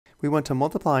We want to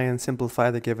multiply and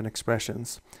simplify the given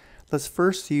expressions. Let's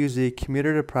first use the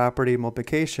commutative property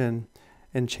multiplication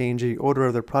and change the order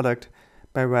of the product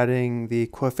by writing the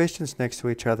coefficients next to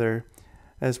each other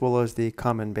as well as the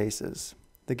common bases.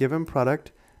 The given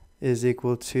product is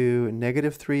equal to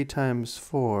negative 3 times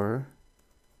 4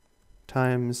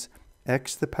 times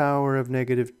x to the power of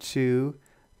negative 2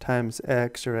 times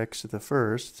x, or x to the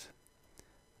first,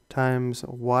 times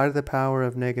y to the power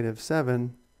of negative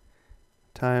 7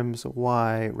 times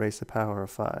y raised to the power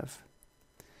of 5.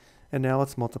 And now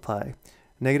let's multiply.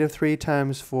 Negative 3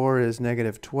 times 4 is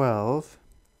negative 12.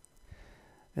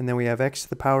 And then we have x to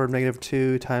the power of negative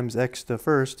 2 times x to the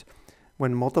first.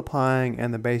 When multiplying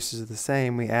and the bases are the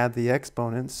same, we add the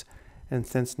exponents. And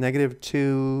since negative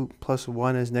 2 plus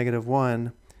 1 is negative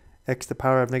 1, x to the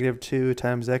power of negative 2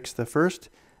 times x to the first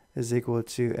is equal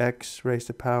to x raised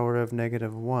to the power of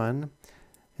negative 1.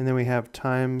 And then we have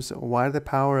times y to the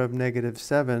power of negative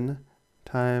 7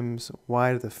 times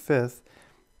y to the fifth.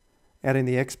 Adding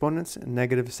the exponents,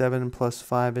 negative 7 plus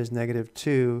 5 is negative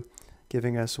 2,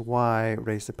 giving us y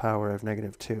raised to the power of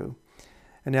negative 2.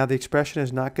 And now the expression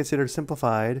is not considered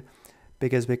simplified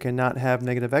because we cannot have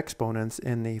negative exponents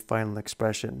in the final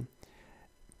expression.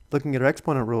 Looking at our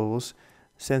exponent rules,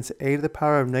 since a to the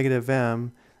power of negative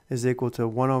m is equal to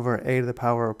 1 over a to the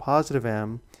power of positive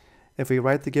m, if we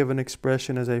write the given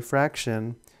expression as a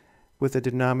fraction with a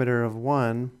denominator of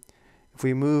 1, if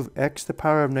we move x to the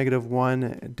power of negative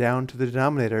 1 down to the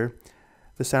denominator,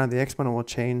 the sign of the exponent will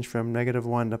change from negative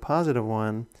 1 to positive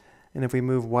 1. And if we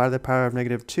move y to the power of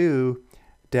negative 2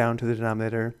 down to the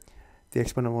denominator, the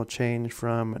exponent will change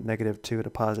from negative 2 to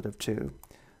positive 2.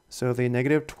 So the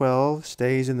negative 12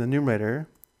 stays in the numerator,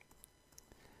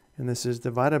 and this is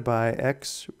divided by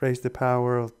x raised to the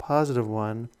power of positive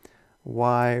 1,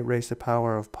 y raised to the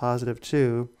power of positive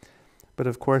 2. But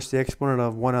of course the exponent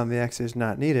of 1 on the x is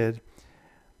not needed.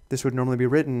 This would normally be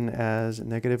written as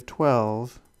negative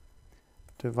 12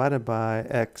 divided by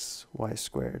x y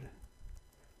squared.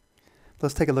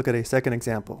 Let's take a look at a second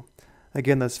example.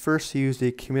 Again, let's first use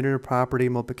the commutative property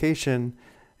multiplication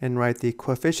and write the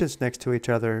coefficients next to each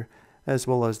other as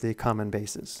well as the common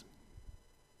bases.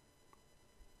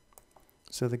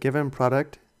 So the given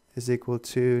product is equal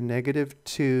to negative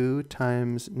 2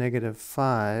 times negative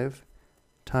 5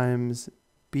 times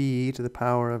b to the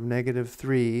power of negative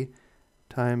 3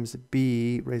 times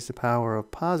b raised to the power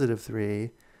of positive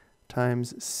 3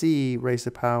 times c raised to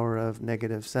the power of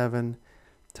negative 7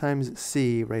 times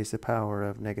c raised to the power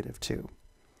of negative 2.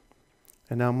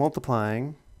 And now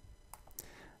multiplying,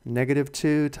 negative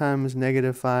 2 times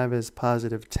negative 5 is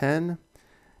positive 10.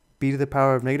 B to the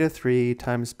power of negative 3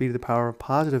 times b to the power of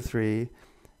positive 3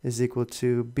 is equal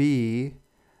to b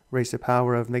raised to the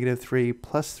power of negative 3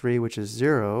 plus 3, which is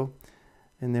 0.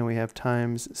 And then we have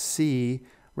times c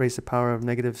raised to the power of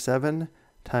negative 7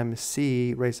 times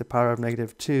c raised to the power of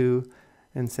negative 2.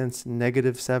 And since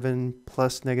negative 7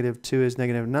 plus negative 2 is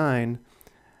negative 9,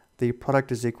 the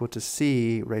product is equal to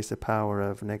c raised to the power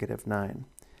of negative 9.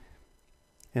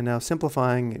 And now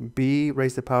simplifying, b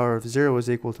raised to the power of 0 is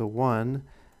equal to 1,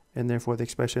 and therefore the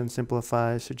expression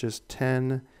simplifies to just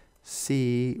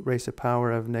 10c raised to the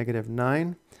power of negative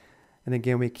 9. And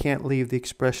again, we can't leave the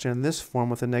expression in this form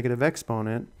with a negative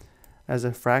exponent. As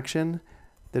a fraction,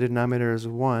 the denominator is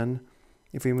 1.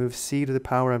 If we move c to the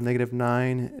power of negative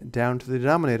 9 down to the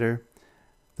denominator,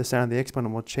 the sign of the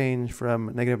exponent will change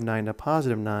from negative 9 to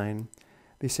positive 9.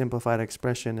 The simplified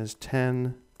expression is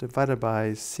 10 divided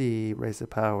by c raised to the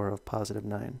power of positive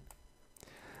 9.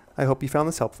 I hope you found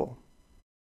this helpful.